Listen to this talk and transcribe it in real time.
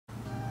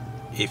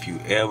If you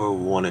ever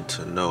wanted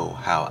to know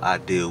how I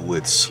deal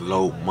with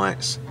slow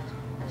months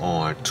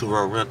on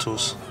Turo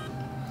rentals,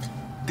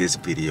 this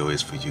video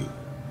is for you.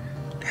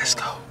 Let's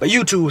go. But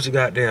YouTube is a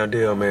goddamn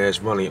deal, man. It's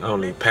money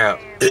only,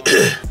 Pappy.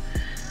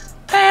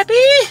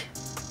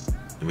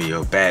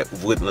 Video back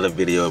with another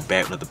video,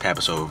 back with another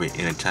Pappy, so we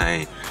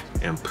entertain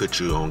and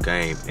put you on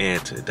game.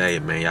 And today,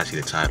 man, y'all see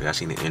the title, y'all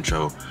seen the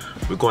intro.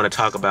 We're going to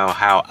talk about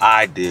how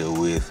I deal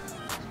with,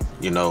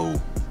 you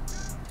know,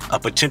 a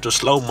potential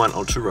slow month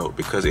on Turo,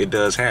 because it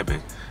does happen.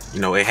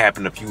 You know, it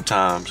happened a few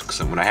times.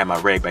 Because when I had my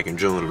reg back in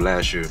June of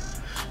last year,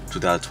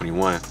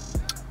 2021,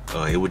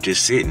 it was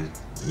just sitting,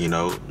 you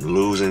know,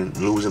 losing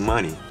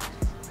money,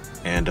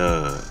 and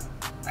I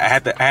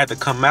had to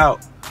come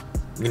out,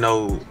 you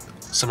know,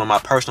 some of my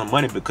personal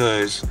money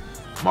because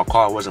my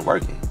car wasn't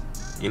working.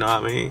 You know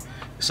what I mean?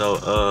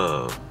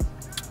 So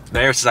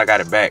ever since I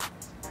got it back,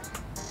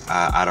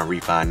 I done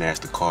refinanced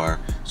the car,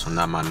 so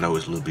now my note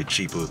is a little bit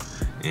cheaper,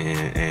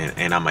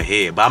 and I'm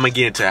ahead. But I'm gonna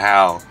get into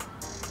how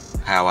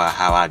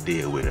I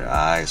deal with it. All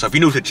right. So if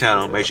you're new to the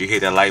channel, make sure you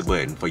hit that like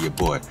button for your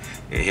boy.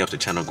 It helps the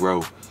channel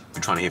grow.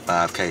 We're trying to hit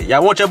 5K.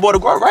 Y'all want your boy to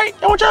grow, right?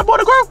 Y'all want your boy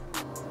to grow?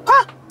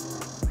 Huh?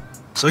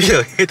 So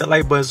yeah, hit the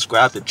like button,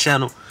 subscribe to the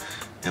channel,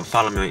 and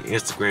follow me on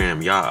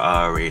Instagram. Y'all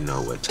already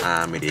know what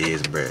time it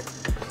is, bruh.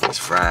 It's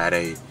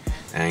Friday.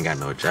 I ain't got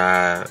no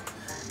job.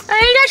 I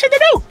ain't got shit to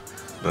do.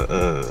 But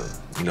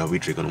you know, we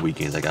drink on the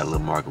weekends. I got a little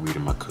margarita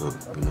in my cup.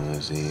 You know what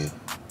I'm saying?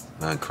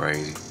 Nothing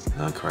crazy.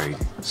 Nothing crazy.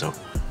 So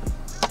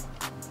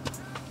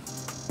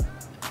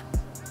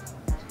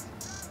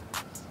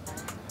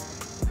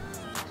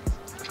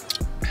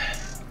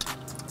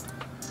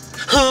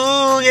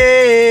oh yeah.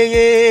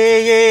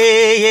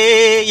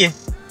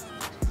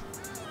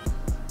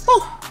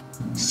 Woo.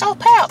 So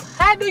Pap,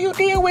 how do you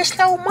deal with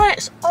slow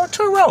months on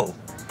Turo?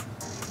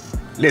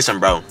 Listen,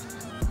 bro.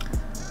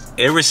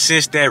 Ever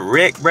since that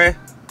wreck, bruh,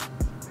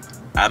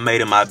 I made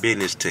it my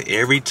business to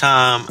every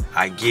time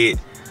I get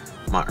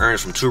my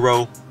earnings from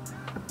Turo,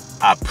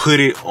 I put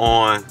it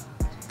on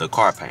the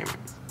car payment.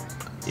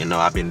 You know,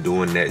 I've been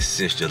doing that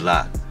since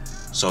July.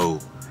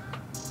 So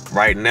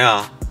right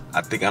now,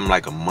 I think I'm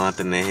like a month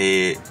and a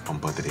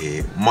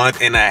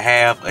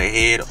half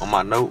ahead on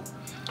my note.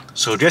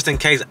 So just in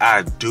case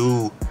I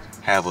do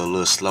have a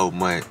little slow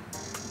month,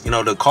 you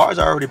know, the car's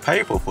already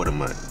paid for the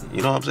month.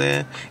 You know what I'm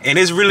saying? And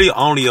this really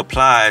only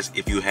applies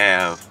if you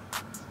have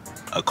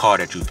a car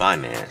that you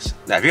finance.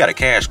 Now, if you got a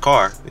cash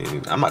car,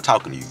 I'm not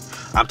talking to you.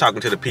 I'm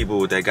talking to the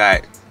people that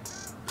got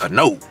a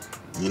note.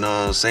 You know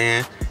what I'm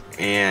saying?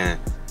 And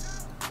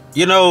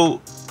you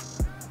know,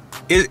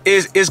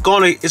 it's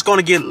gonna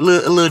get a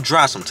little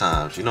dry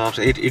sometimes. You know what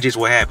I'm saying? It just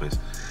what happens.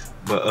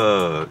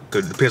 But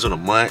it depends on the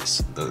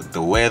months,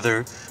 the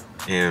weather,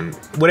 and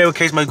whatever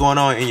case may be going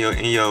on in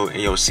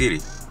your city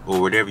or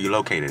wherever you're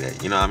located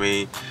at. You know what I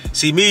mean?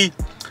 See, me,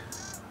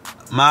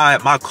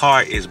 my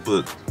car is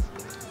booked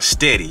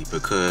steady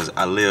because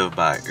I live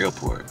by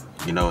airport.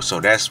 You know, so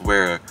that's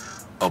where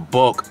a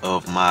bulk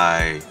of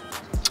my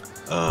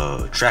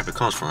traffic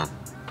comes from.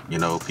 You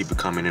know, people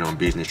coming in on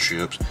business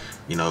trips,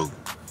 you know,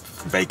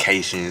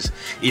 vacations,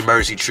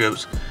 emergency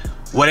trips,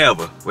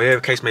 whatever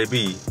case may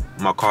be,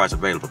 my car is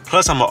available.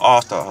 Plus, I'm an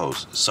all-star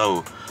host,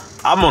 so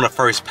I'm on the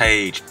first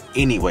page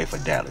anyway for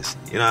Dallas.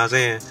 You know what I'm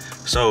saying?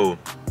 So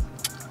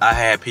I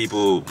had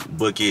people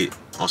book it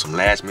on some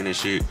last-minute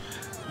shit.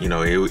 You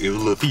know, it was a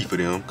little fee for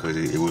them because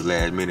it was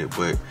last minute.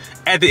 But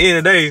at the end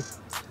of the day,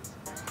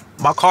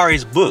 my car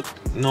is booked.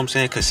 You know what I'm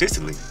saying?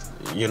 Consistently.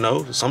 You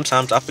know,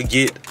 sometimes I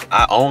forget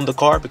I own the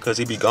car because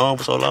it be gone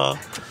for so long.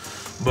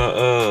 But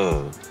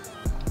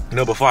you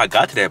know, before I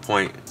got to that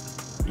point,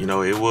 you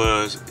know, it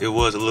was a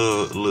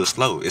little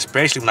slow,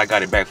 especially when I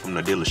got it back from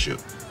the dealership,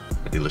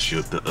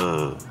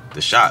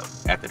 the shop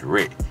after the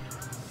wreck.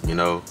 You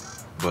know,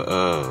 but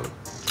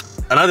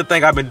another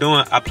thing I've been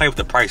doing, I play with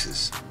the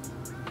prices.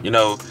 You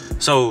know,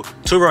 so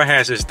Turo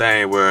has this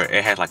thing where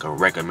it has like a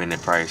recommended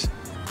price,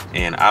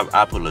 and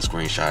I put a little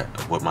screenshot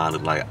of what mine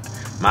look like.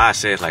 Mine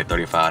says like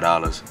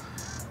 $35.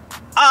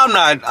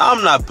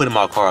 I'm not putting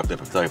my car up there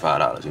for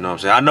 $35. You know what I'm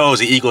saying? I know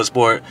it's an eco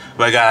sport,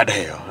 but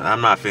goddamn,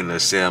 I'm not finna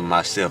sell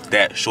myself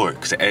that short.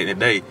 Cause at the end of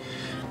the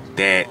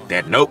day,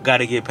 that note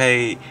gotta get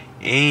paid,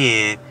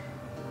 and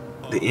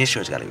the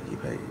insurance gotta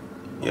get paid.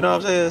 You know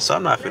what I'm saying? So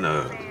I'm not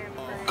finna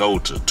go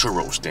to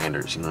Turo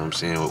standards. You know what I'm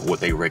saying? What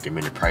they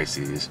recommended price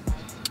is.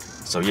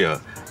 So yeah,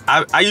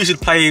 I usually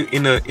play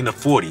in the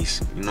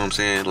 40s. You know what I'm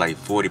saying? Like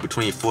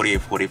between 40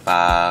 and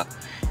 45.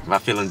 If I'm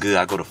feeling good,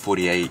 I go to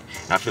 48.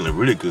 If I'm feeling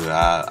really good,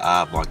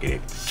 I mark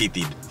it at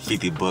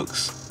 50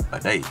 bucks a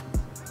day.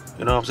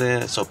 You know what I'm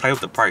saying? So play with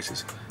the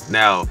prices.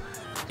 Now,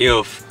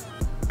 if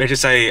let's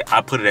just say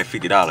I put it at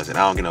 $50 and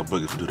I don't get no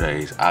bookings for 2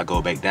 days, I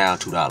go back down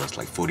 $2,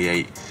 like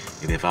 48.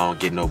 And if I don't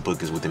get no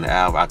bookings within the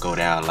hour, I go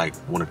down like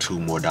 $1 or $2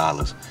 more,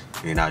 and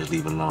then I just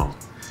leave it alone.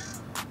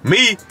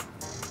 Me,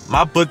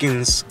 my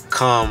bookings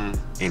come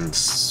in.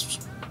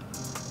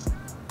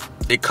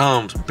 It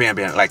comes bam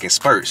like in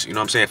spurts. You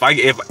know what I'm saying?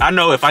 If I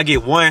know if I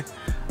get one,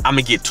 I'm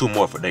gonna get 2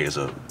 more for days.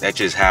 So that's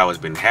just how it's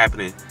been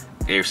happening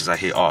ever since I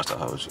hit All-Star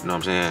Host. You know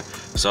what I'm saying?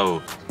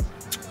 So,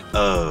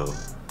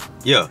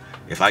 yeah,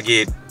 if I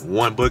get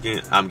one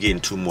booking, I'm getting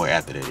 2 more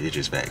after that. It's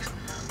just facts.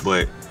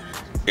 But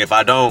if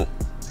I don't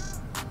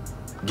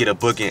get a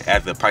booking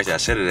at the price that I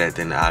set it at,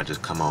 then I'll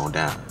just come on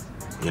down.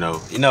 You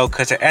know,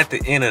 cause at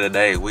the end of the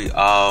day, we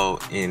all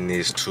in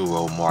this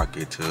Turo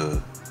market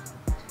to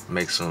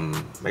make some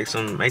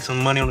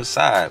money on the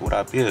side with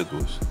our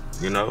vehicles.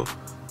 You know,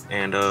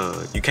 and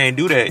you can't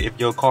do that if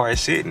your car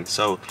is sitting.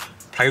 So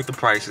play with the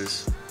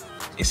prices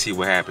and see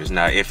what happens.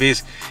 Now, if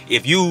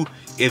you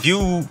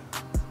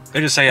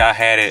let's just say I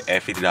had it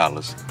at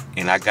 $50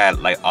 and I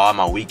got like all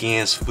my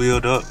weekends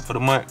filled up for the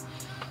month,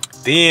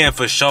 then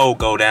for sure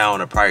go down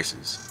the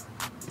prices,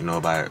 you know,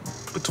 by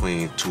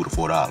between $2 to $4.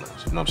 You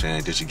know what I'm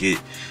saying?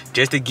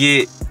 Just to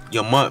get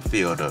your month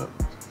filled up,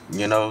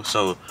 you know.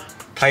 So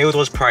play with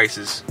those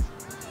prices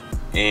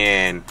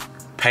and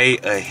pay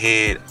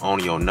ahead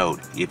on your note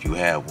if you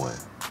have one.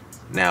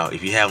 Now,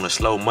 if you're having a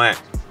slow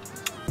month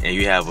and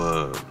you have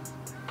a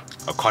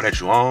car that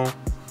you own,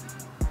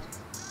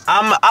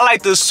 I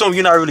like to assume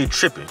you're not really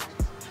tripping.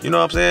 You know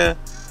what I'm saying?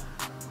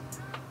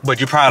 But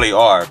you probably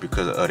are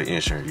because of the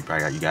insurance. You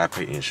gotta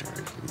pay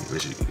insurance.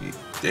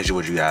 That's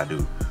what you gotta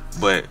do.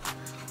 But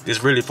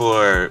it's really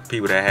for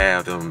people that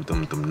have them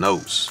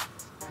notes,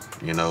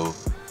 you know,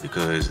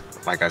 because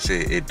like I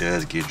said, it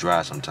does get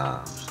dry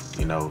sometimes.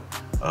 You know,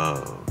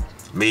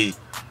 me,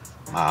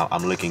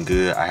 I'm looking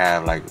good. I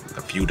have like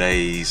a few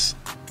days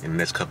in the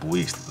next couple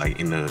weeks, like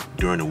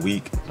during the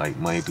week, like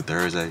Monday through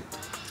Thursday.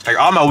 Like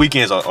all my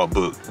weekends are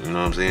booked, you know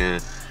what I'm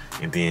saying?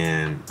 And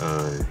then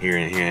here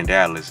in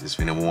Dallas, it's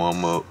finna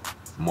warm up,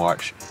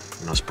 March,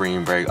 you know,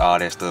 spring break, all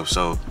that stuff.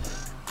 So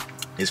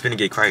it's finna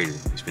get crazy.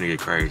 It's finna get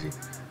crazy.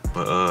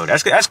 But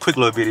that's a quick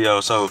little video.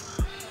 So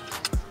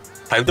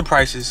play with the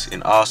prices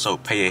and also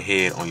pay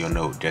ahead on your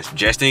note,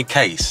 just in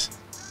case.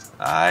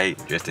 All right,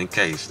 just in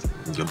case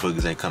your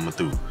bookings ain't coming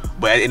through.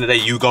 But at the end of the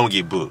day, you gonna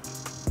get booked,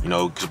 you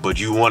know. But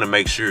you want to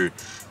make sure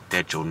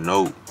that your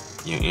note,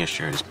 your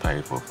insurance is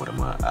paid for the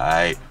month. All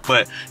right,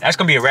 but that's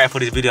gonna be a wrap for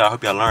this video. I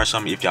hope y'all learned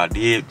something. If y'all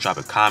did, drop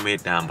a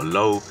comment down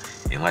below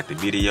and like the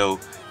video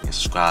and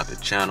subscribe to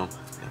the channel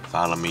and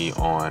follow me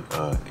on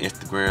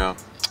Instagram.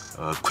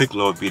 Quick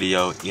little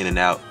video, in and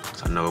out.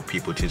 So I know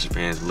people, attention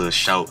fans, a little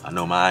short. I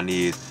know mine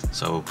is.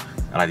 So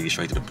I like to get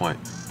straight to the point.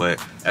 But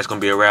that's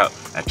gonna be a wrap.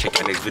 I'll check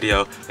out next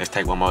video. Let's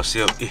take one more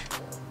sip.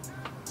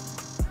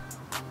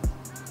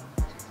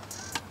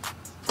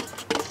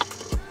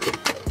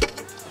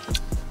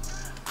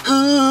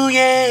 Ooh,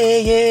 yeah.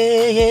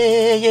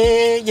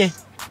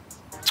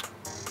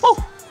 Woo!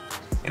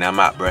 And I'm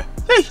out, bruh.